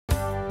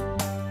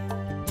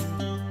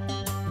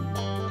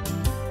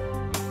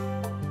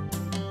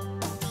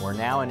We're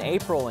now in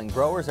April and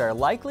growers are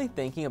likely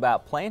thinking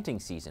about planting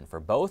season for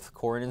both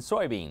corn and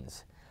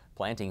soybeans.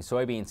 Planting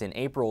soybeans in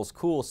April's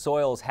cool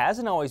soils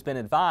hasn't always been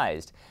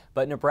advised,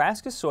 but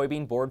Nebraska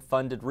Soybean Board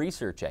funded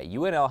research at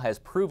UNL has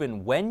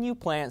proven when you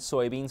plant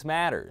soybeans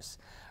matters.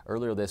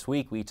 Earlier this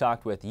week, we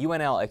talked with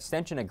UNL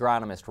Extension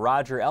agronomist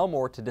Roger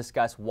Elmore to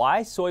discuss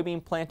why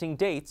soybean planting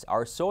dates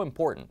are so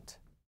important.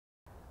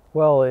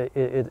 Well,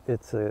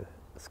 it's a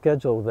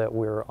schedule that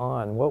we're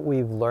on. What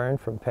we've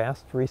learned from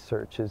past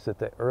research is that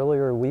the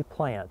earlier we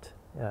plant,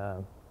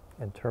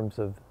 in terms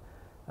of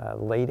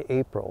late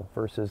April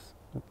versus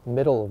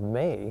middle of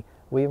May,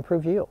 we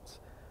improve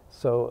yields.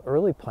 So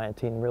early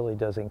planting really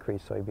does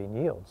increase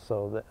soybean yields.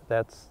 So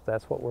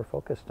that's what we're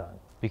focused on.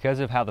 Because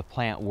of how the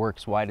plant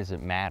works, why does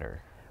it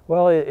matter?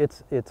 Well,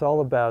 it's all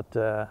about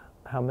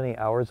how many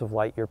hours of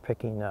light you're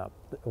picking up.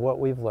 What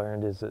we've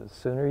learned is that the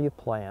sooner you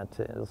plant,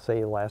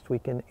 say last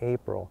week in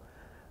April,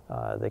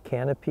 the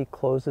canopy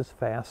closes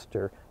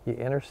faster, you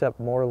intercept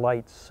more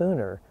light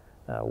sooner,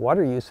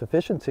 water use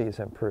efficiency is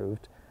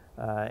improved,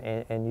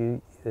 and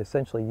you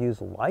essentially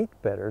use light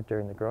better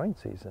during the growing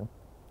season.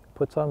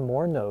 Puts on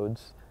more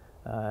nodes.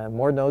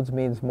 More nodes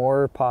means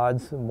more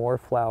pods, more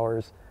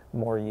flowers,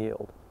 more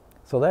yield.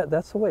 So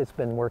that's the way it's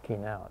been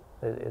working out.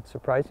 It's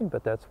surprising,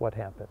 but that's what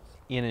happens.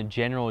 In a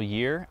general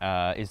year,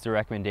 is the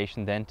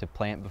recommendation then to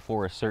plant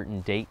before a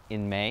certain date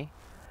in May?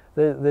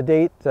 The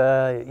date,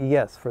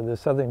 yes, for the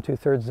southern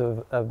two-thirds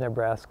of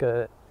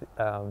Nebraska,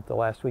 the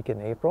last week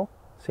in April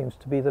seems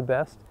to be the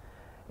best.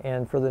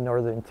 And for the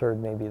northern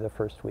third, maybe the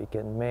first week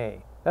in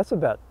May. That's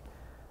about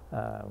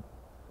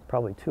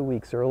probably 2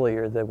 weeks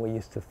earlier than we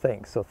used to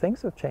think. So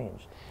things have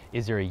changed.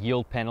 Is there a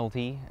yield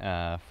penalty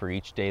for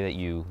each day that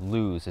you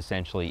lose,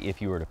 essentially,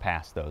 if you were to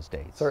pass those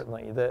dates?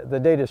 Certainly. The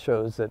data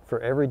shows that for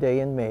every day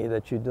in May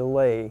that you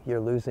delay,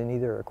 you're losing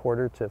either a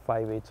quarter to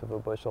 5/8 of a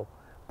bushel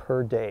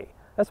per day.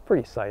 That's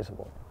pretty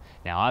sizable.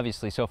 Now,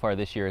 obviously, so far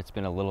this year, it's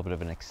been a little bit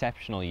of an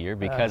exceptional year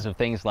because of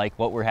things like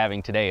what we're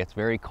having today. It's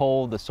very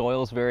cold, the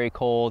soil's very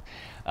cold.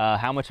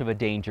 How much of a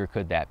danger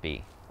could that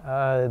be?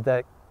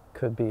 That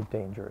could be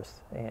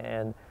dangerous.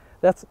 And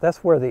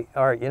that's where the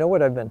art, you know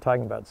what I've been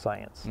talking about,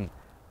 science.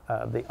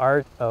 The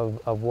art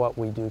of what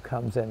we do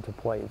comes into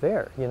play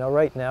there. You know,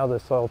 right now the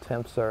soil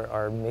temps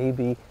are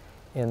maybe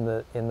in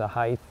the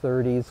high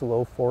 30s,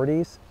 low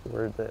 40s.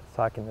 We're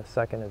talking the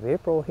 2nd of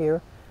April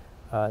here.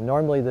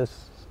 Normally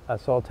this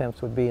soil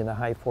temps would be in the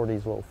high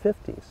 40s, low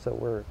 50s. So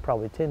we're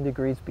probably 10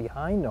 degrees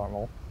behind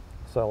normal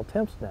soil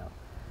temps now.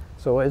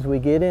 So as we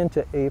get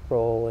into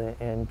April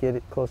and get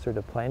it closer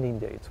to planting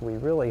dates, we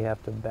really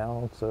have to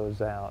balance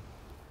those out.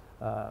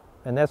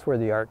 And that's where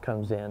the art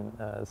comes in.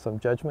 Some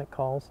judgment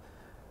calls.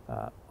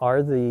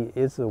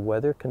 Is the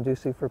weather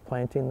conducive for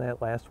planting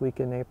that last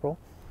week in April?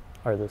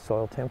 Are the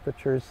soil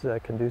temperatures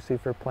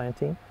conducive for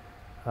planting?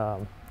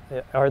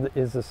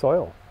 Is the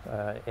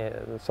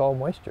soil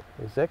moisture,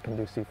 is that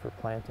conducive for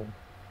planting?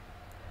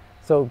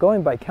 So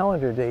going by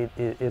calendar date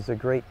is a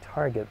great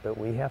target, but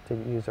we have to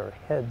use our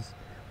heads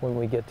when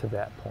we get to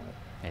that point.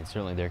 And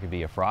certainly there could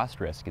be a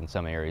frost risk in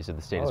some areas of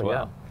the state as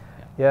well.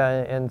 Yeah,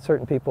 and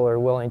certain people are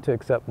willing to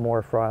accept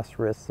more frost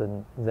risks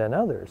than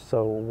others.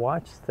 So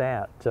watch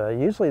that.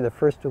 Usually the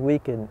first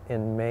week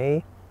in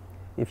May,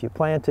 if you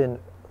plant in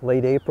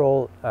late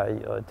April,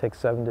 it takes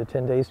 7 to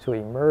 10 days to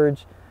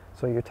emerge.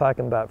 So you're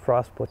talking about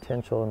frost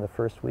potential in the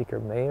first week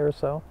of May or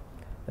so.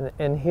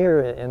 And here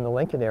in the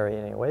Lincoln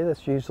area anyway,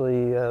 that's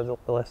usually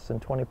less than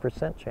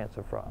 20% chance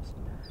of frost.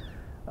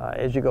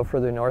 As you go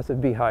further north,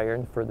 it'd be higher,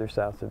 and further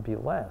south, it'd be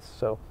less.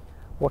 So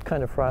what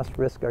kind of frost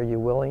risk are you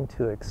willing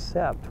to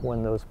accept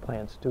when those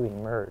plants do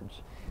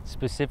emerge?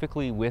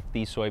 Specifically with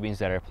these soybeans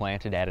that are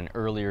planted at an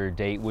earlier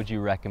date, would you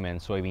recommend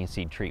soybean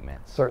seed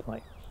treatments?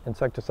 Certainly.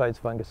 Insecticides,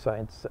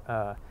 fungicides.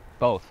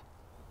 Both?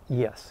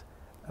 Yes.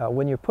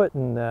 When you're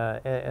putting,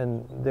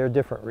 and there are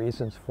different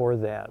reasons for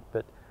that,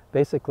 but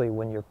basically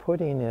when you're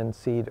putting in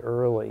seed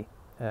early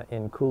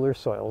in cooler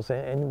soils,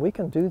 and we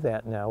can do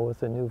that now with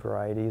the new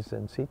varieties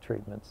and seed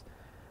treatments,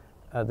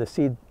 the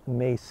seed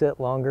may sit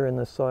longer in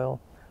the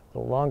soil. The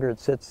longer it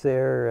sits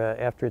there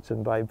after it's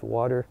imbibed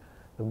water,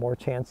 the more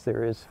chance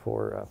there is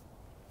for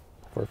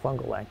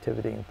fungal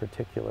activity, in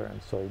particular in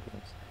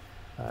soybeans.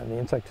 The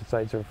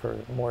insecticides are for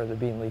more of the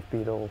bean leaf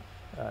beetle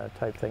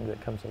type thing that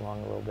comes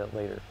along a little bit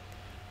later.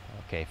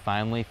 Okay,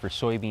 finally, for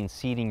soybean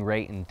seeding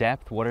rate and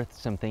depth, what are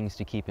some things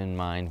to keep in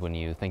mind when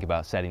you think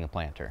about setting the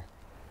planter?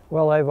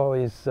 Well, I've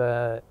always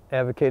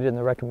advocated, and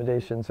the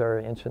recommendations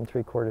are 1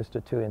 3/4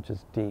 to 2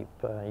 inches deep.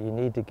 You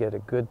need to get a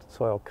good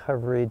soil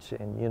coverage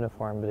and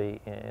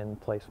uniformity in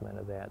placement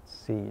of that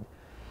seed.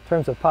 In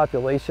terms of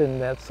population,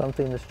 that's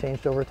something that's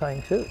changed over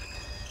time too,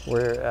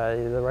 where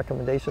the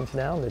recommendations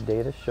now, the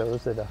data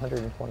shows that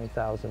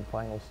 120,000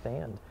 final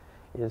stand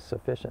is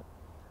sufficient.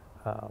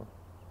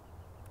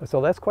 So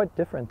that's quite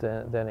different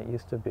than it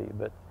used to be,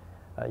 but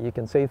you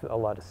can save a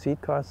lot of seed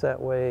costs that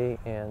way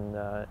and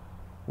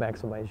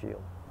maximize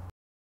yield.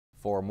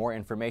 For more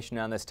information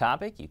on this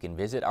topic, you can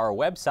visit our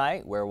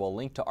website where we'll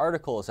link to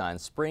articles on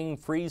spring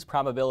freeze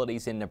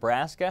probabilities in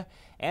Nebraska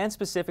and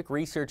specific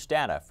research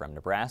data from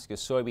Nebraska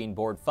Soybean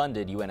Board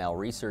funded UNL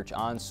research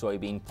on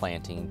soybean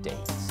planting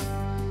dates.